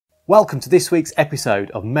Welcome to this week's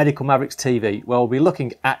episode of Medical Mavericks TV, where we'll be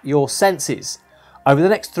looking at your senses. Over the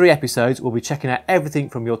next 3 episodes, we'll be checking out everything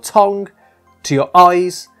from your tongue, to your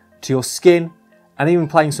eyes, to your skin, and even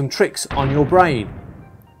playing some tricks on your brain.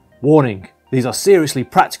 Warning, these are seriously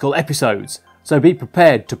practical episodes, so be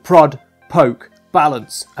prepared to prod, poke,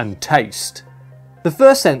 balance, and taste. The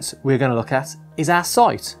first sense we're going to look at is our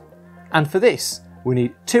sight. And for this, we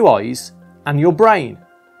need 2 eyes and your brain.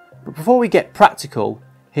 But before we get practical,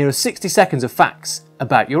 here are 60 seconds of facts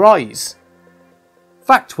about your eyes.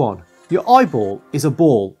 Fact 1. Your eyeball is a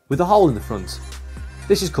ball with a hole in the front.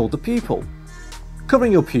 This is called the pupil.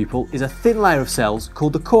 Covering your pupil is a thin layer of cells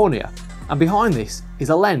called the cornea, and behind this is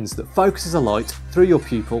a lens that focuses a light through your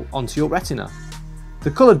pupil onto your retina.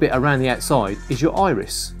 The coloured bit around the outside is your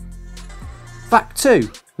iris. Fact 2.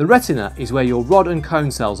 The retina is where your rod and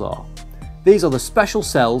cone cells are. These are the special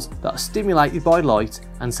cells that are stimulated by light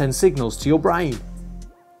and send signals to your brain.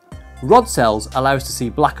 Rod cells allow us to see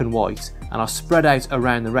black and white and are spread out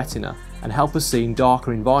around the retina and help us see in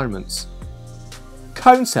darker environments.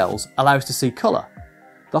 Cone cells allow us to see colour.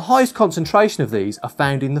 The highest concentration of these are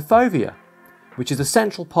found in the fovea, which is the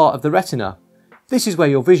central part of the retina. This is where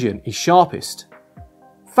your vision is sharpest.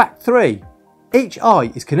 Fact 3. Each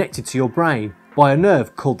eye is connected to your brain by a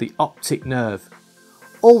nerve called the optic nerve.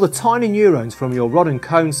 All the tiny neurons from your rod and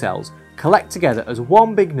cone cells collect together as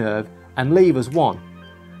one big nerve and leave as one.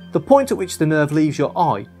 The point at which the nerve leaves your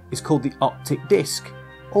eye is called the optic disc,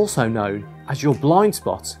 also known as your blind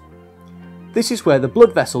spot. This is where the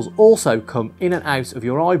blood vessels also come in and out of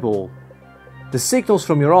your eyeball. The signals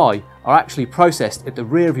from your eye are actually processed at the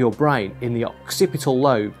rear of your brain in the occipital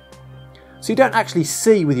lobe. So you don't actually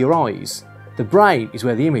see with your eyes, the brain is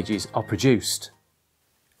where the images are produced.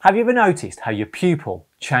 Have you ever noticed how your pupil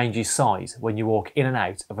changes size when you walk in and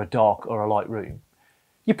out of a dark or a light room?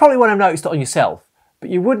 You probably won't have noticed it on yourself, but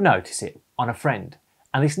you would notice it on a friend,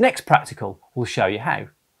 and this next practical will show you how.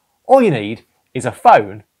 All you need is a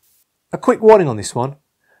phone. A quick warning on this one,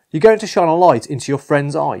 you're going to shine a light into your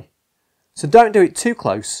friend's eye, so don't do it too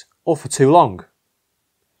close or for too long.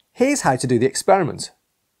 Here's how to do the experiment.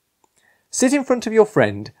 Sit in front of your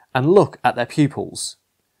friend and look at their pupils.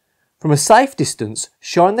 From a safe distance,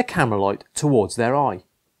 shine the camera light towards their eye.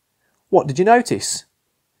 What did you notice?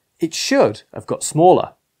 It should have got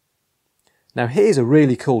smaller. Now here's a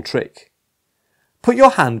really cool trick. Put your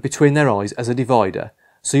hand between their eyes as a divider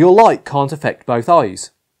so your light can't affect both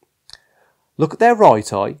eyes. Look at their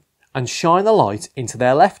right eye and shine the light into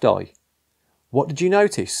their left eye. What did you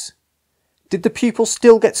notice? Did the pupil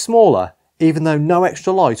still get smaller even though no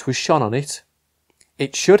extra light was shone on it?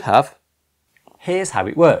 It should have. Here's how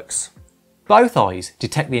it works. Both eyes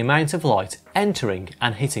detect the amount of light entering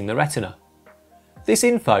and hitting the retina. This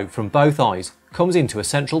info from both eyes comes into a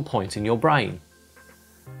central point in your brain.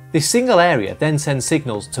 This single area then sends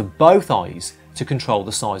signals to both eyes to control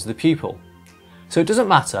the size of the pupil. So it doesn't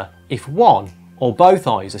matter if one or both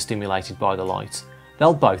eyes are stimulated by the light,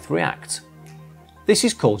 they'll both react. This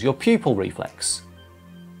is called your pupil reflex.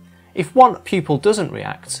 If one pupil doesn't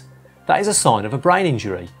react, that is a sign of a brain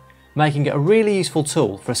injury, making it a really useful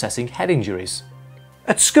tool for assessing head injuries.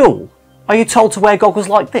 At school, are you told to wear goggles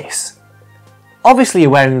like this? Obviously you're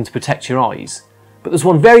wearing them to protect your eyes, but there's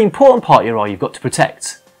one very important part of your eye you've got to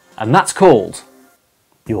protect, and that's called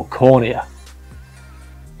your cornea.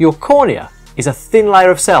 Your cornea is a thin layer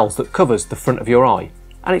of cells that covers the front of your eye,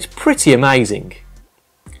 and it's pretty amazing.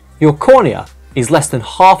 Your cornea is less than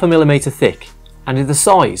 0.5 millimetre thick and is the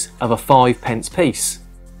size of a 5p piece.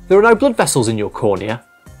 There are no blood vessels in your cornea.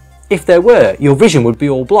 If there were, your vision would be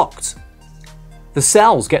all blocked. The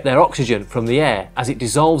cells get their oxygen from the air as it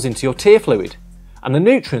dissolves into your tear fluid, and the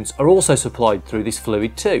nutrients are also supplied through this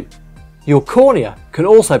fluid too. Your cornea can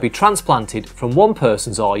also be transplanted from one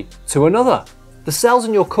person's eye to another. The cells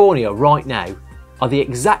in your cornea right now are the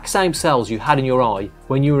exact same cells you had in your eye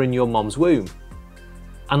when you were in your mum's womb.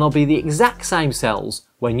 And they'll be the exact same cells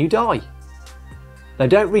when you die. They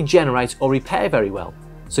don't regenerate or repair very well,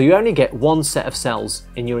 so you only get one set of cells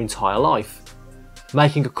in your entire life,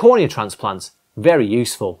 making a cornea transplant very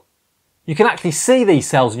useful. You can actually see these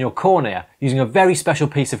cells in your cornea using a very special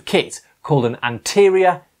piece of kit called an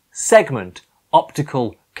anterior segment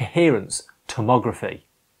optical coherence tomography.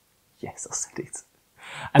 Yes, I said it.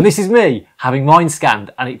 And this is me having mine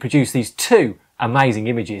scanned, and it produced these 2 amazing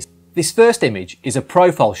images. This first image is a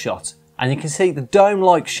profile shot, and you can see the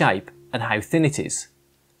dome-like shape and how thin it is.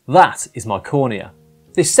 That is my cornea.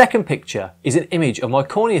 This second picture is an image of my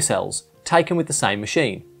cornea cells taken with the same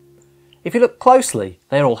machine. If you look closely,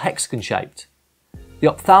 they are all hexagon shaped. The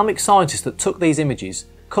ophthalmic scientist that took these images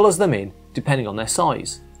colours them in depending on their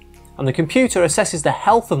size. and the computer assesses the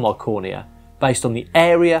health of my cornea based on the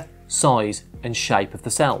area, size and shape of the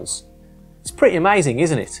cells. It's pretty amazing,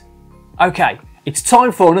 isn't it? Okay, it's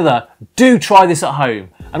time for another Do Try This at Home,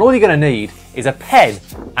 and all you're going to need is a pen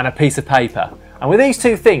and a piece of paper. And with these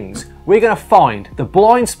two things, we're going to find the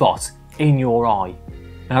blind spot in your eye.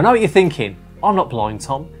 Now I know what you're thinking, I'm not blind,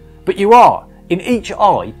 Tom, but you are. In each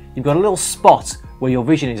eye, you've got a little spot where your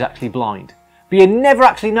vision is actually blind. But you never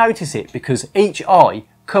actually notice it because each eye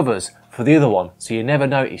covers for the other one, so you never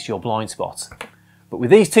notice your blind spot. But with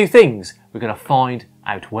these two things, we're going to find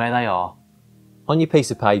out where they are. On your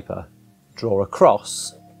piece of paper, draw a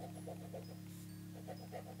cross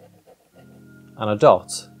and a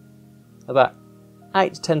dot about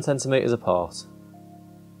 8 to 10 centimetres apart.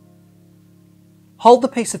 Hold the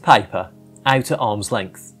piece of paper out at arm's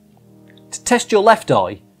length. To test your left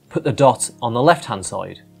eye, put the dot on the left hand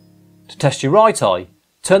side. To test your right eye,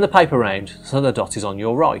 turn the paper round so the dot is on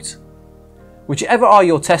your right. Whichever eye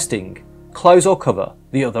you're testing, close or cover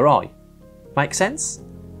the other eye. Make sense?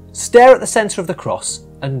 Stare at the centre of the cross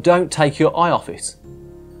and don't take your eye off it.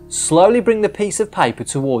 Slowly bring the piece of paper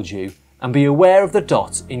towards you and be aware of the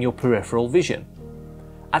dot in your peripheral vision.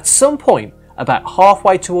 At some point, about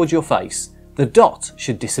halfway towards your face, the dot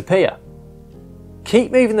should disappear.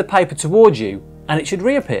 Keep moving the paper towards you and it should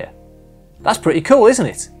reappear. That's pretty cool, isn't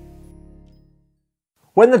it?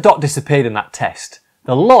 When the dot disappeared in that test,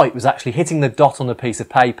 the light was actually hitting the dot on the piece of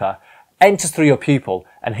paper, enters through your pupil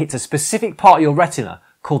and hits a specific part of your retina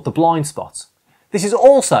called the blind spot. This is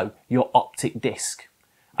also your optic disc.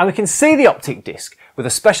 And we can see the optic disc with a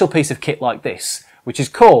special piece of kit like this, which is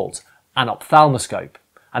called an ophthalmoscope.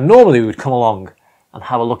 And normally we would come along and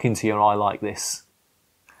have a look into your eye like this.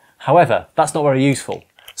 However, that's not very useful.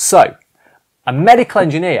 So, a medical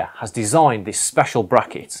engineer has designed this special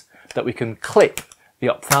bracket that we can clip the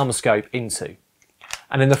ophthalmoscope into.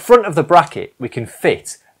 And in the front of the bracket, we can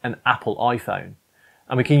fit an Apple iPhone.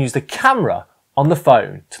 And we can use the camera on the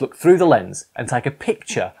phone to look through the lens and take a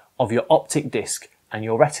picture of your optic disc and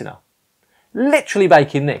your retina. Literally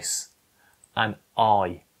making this an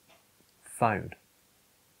iPhone.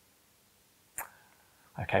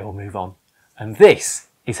 Okay, we'll move on. And this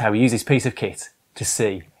is how we use this piece of kit to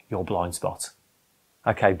see your blind spot.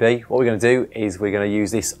 Okay, B, what we're going to do is we're going to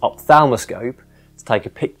use this ophthalmoscope to take a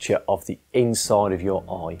picture of the inside of your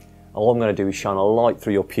eye. And all I'm going to do is shine a light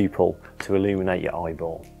through your pupil to illuminate your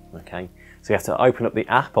eyeball. Okay, so you have to open up the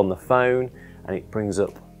app on the phone and it brings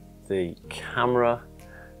up the camera.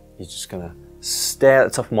 You're just going to stare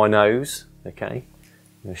at the top of my nose. Okay,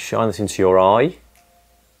 I'm going to shine this into your eye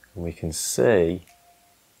and we can see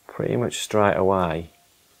pretty much straight away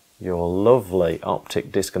your lovely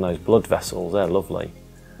optic disc and those blood vessels. They're lovely.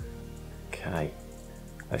 Okay,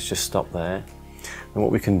 let's just stop there. And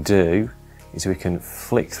what we can do is we can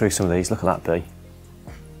flick through some of these. Look at that, B.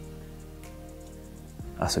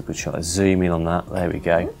 That's a good shot. Let's zoom in on that. There we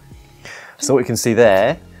go. So what we can see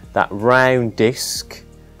there, that round disc,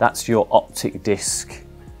 that's your optic disc.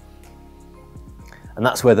 And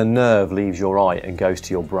that's where the nerve leaves your eye and goes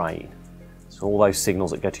to your brain. So all those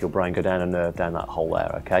signals that go to your brain go down a nerve down that hole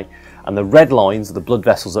there, okay? And the red lines are the blood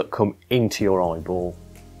vessels that come into your eyeball,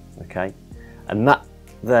 okay? And that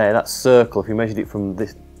there, that circle, if you measured it from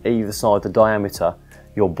this, either side, the diameter,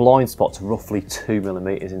 your blind spot's roughly 2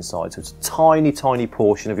 millimeters inside. So it's a tiny, tiny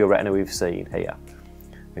portion of your retina we've seen here,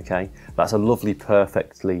 okay? That's a lovely,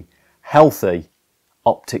 perfectly healthy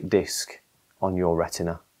optic disc on your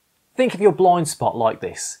retina. Think of your blind spot like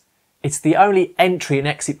this. It's the only entry and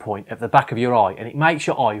exit point at the back of your eye and it makes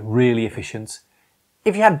your eye really efficient.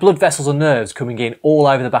 If you had blood vessels and nerves coming in all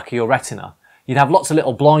over the back of your retina, you'd have lots of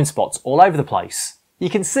little blind spots all over the place. You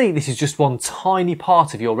can see this is just one tiny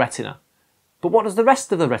part of your retina. But what does the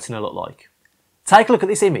rest of the retina look like? Take a look at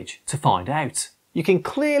this image to find out. You can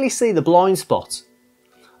clearly see the blind spot.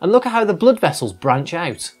 And look at how the blood vessels branch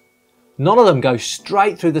out. None of them go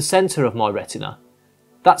straight through the centre of my retina.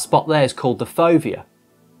 That spot there is called the fovea.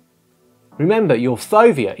 Remember, your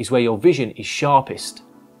fovea is where your vision is sharpest.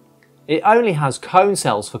 It only has cone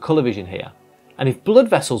cells for colour vision here, and if blood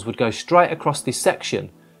vessels would go straight across this section,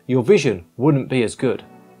 your vision wouldn't be as good.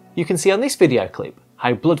 You can see on this video clip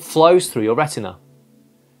how blood flows through your retina.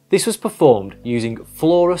 This was performed using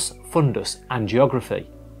fluorescence fundus angiography,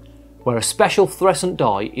 where a special fluorescent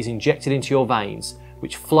dye is injected into your veins,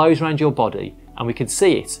 which flows around your body, and we can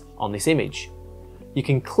see it on this image. You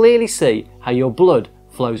can clearly see how your blood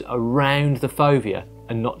flows around the fovea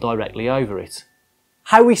and not directly over it.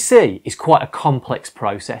 How we see is quite a complex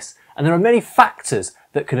process, and there are many factors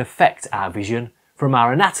that can affect our vision, from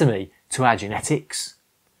our anatomy to our genetics.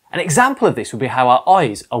 An example of this would be how our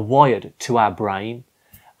eyes are wired to our brain,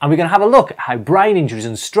 and we're going to have a look at how brain injuries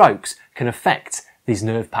and strokes can affect these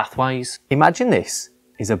nerve pathways. Imagine this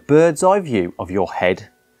is a bird's eye view of your head,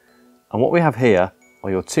 and what we have here are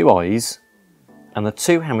your two eyes and the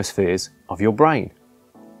two hemispheres of your brain.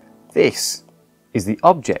 This is the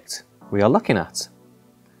object we are looking at.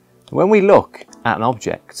 When we look at an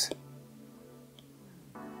object,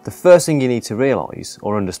 the first thing you need to realise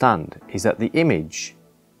or understand is that the image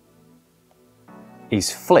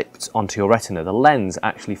is flipped onto your retina. The lens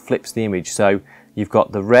actually flips the image. So you've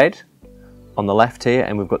got the red on the left here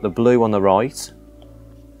and we've got the blue on the right.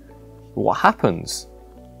 What happens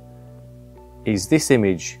is this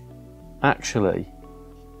image actually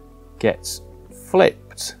gets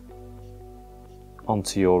flipped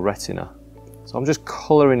onto your retina. So I'm just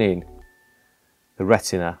colouring in the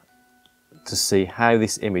retina to see how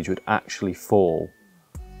this image would actually fall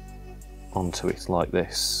onto it like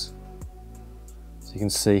this. So you can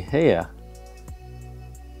see here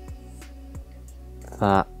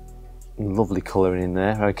that lovely colouring in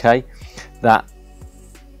there, okay, that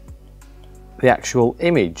the actual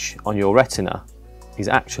image on your retina is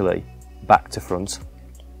actually back to front.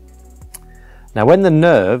 Now when the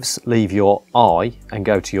nerves leave your eye and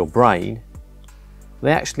go to your brain,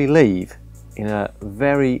 they actually leave in a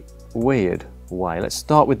very weird way. Let's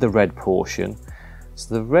start with the red portion.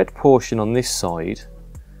 So the red portion on this side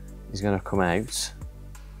is going to come out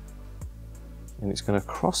and it's going to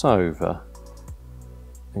cross over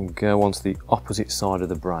and go onto the opposite side of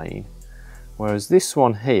the brain, whereas this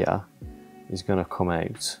one here is going to come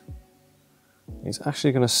out. It's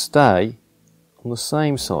actually going to stay on the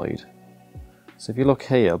same side. So if you look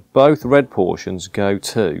here, both red portions go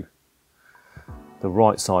to the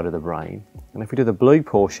right side of the brain. And if we do the blue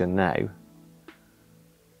portion now,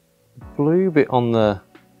 the blue bit on the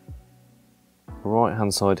right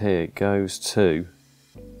hand side here goes to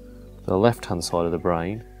the left hand side of the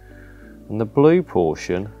brain, and the blue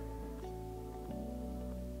portion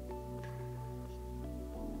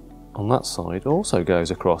on that side also goes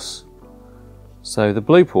across. So the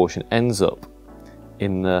blue portion ends up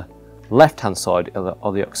in the left hand side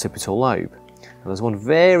of the occipital lobe. And there's one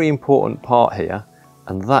very important part here,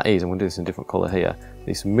 and that is, I'm going to do this in a different colour here,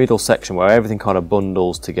 this middle section where everything kind of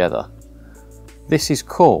bundles together. This is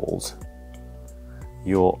called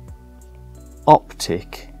your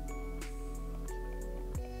optic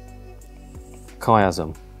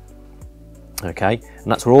chiasm. Okay,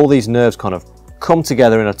 and that's where all these nerves kind of come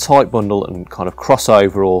together in a tight bundle and kind of cross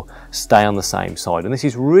over or stay on the same side. And this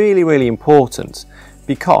is really, really important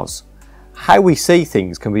because how we see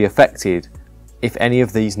things can be affected if any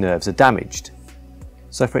of these nerves are damaged.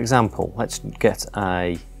 So for example, let's get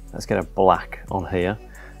a black on here.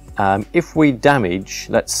 If we damage,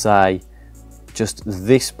 let's say, just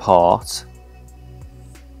this part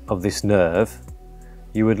of this nerve,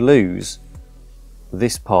 you would lose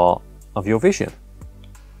this part of your vision.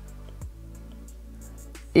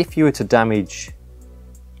 If you were to damage,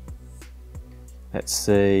 let's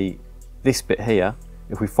see, this bit here,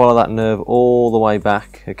 if we follow that nerve all the way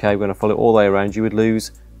back, okay, we're going to follow it all the way around, you would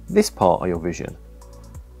lose this part of your vision.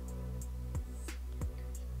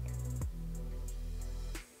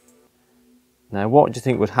 Now what do you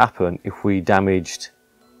think would happen if we damaged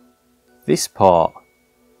this part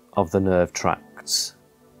of the nerve tracts?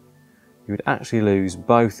 You would actually lose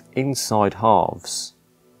both inside halves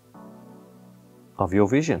of your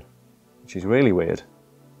vision, which is really weird.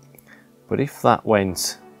 But if that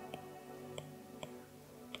went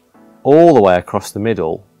all the way across the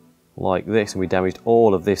middle like this and we damaged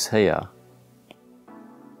all of this here,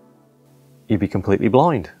 you'd be completely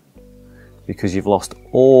blind because you've lost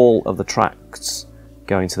all of the tracts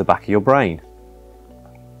going to the back of your brain.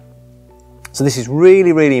 So this is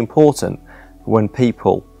really, really important when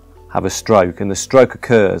people have a stroke, and the stroke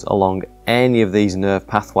occurs along any of these nerve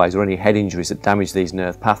pathways, or any head injuries that damage these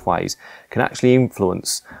nerve pathways can actually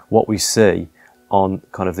influence what we see on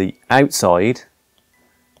kind of the outside,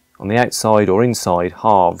 or inside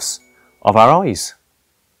halves of our eyes.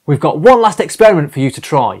 We've got one last experiment for you to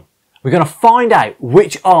try. We're going to find out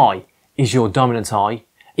which eye is your dominant eye.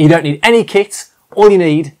 You don't need any kit, all you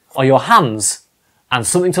need are your hands and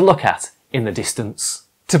something to look at in the distance.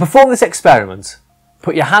 To perform this experiment,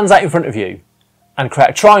 put your hands out in front of you and create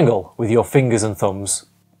a triangle with your fingers and thumbs.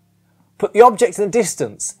 Put the object in the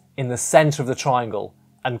distance in the centre of the triangle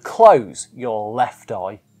and close your left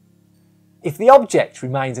eye. If the object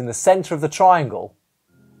remains in the centre of the triangle,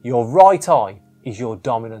 your right eye is your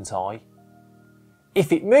dominant eye.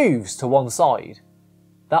 If it moves to one side,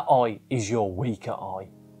 that eye is your weaker eye.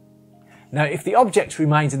 Now, if the object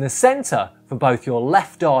remains in the centre for both your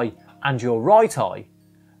left eye and your right eye,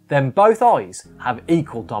 then both eyes have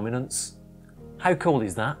equal dominance. How cool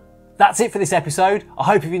is that? That's it for this episode. I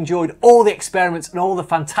hope you've enjoyed all the experiments and all the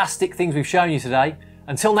fantastic things we've shown you today.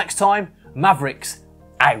 Until next time, Mavericks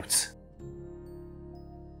out.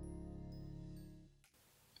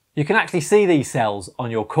 You can actually see these cells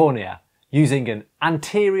on your cornea using an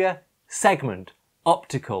anterior segment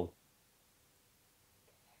optical.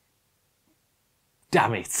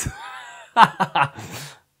 Damn it.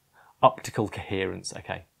 Optical coherence,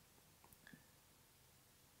 okay.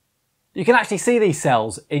 You can actually see these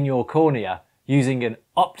cells in your cornea using an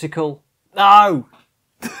optical... No!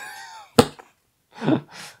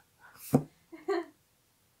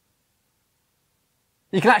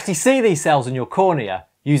 You can actually see these cells in your cornea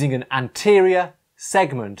using an anterior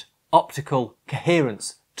segment optical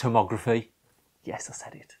coherence tomography. Yes, I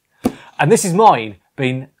said it. And this is mine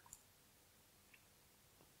being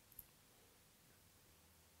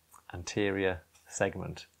anterior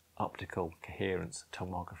segment optical coherence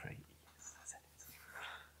tomography. Yes, I said it.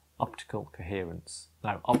 Optical coherence.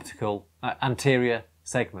 No, optical anterior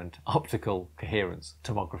segment optical coherence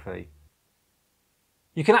tomography.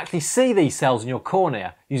 You can actually see these cells in your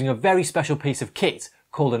cornea using a very special piece of kit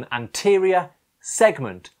called an anterior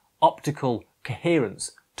segment optical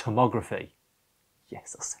coherence tomography.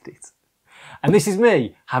 Yes, I said it. And this is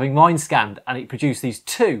me having mine scanned, and it produced these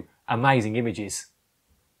two amazing images.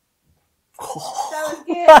 That was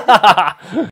good.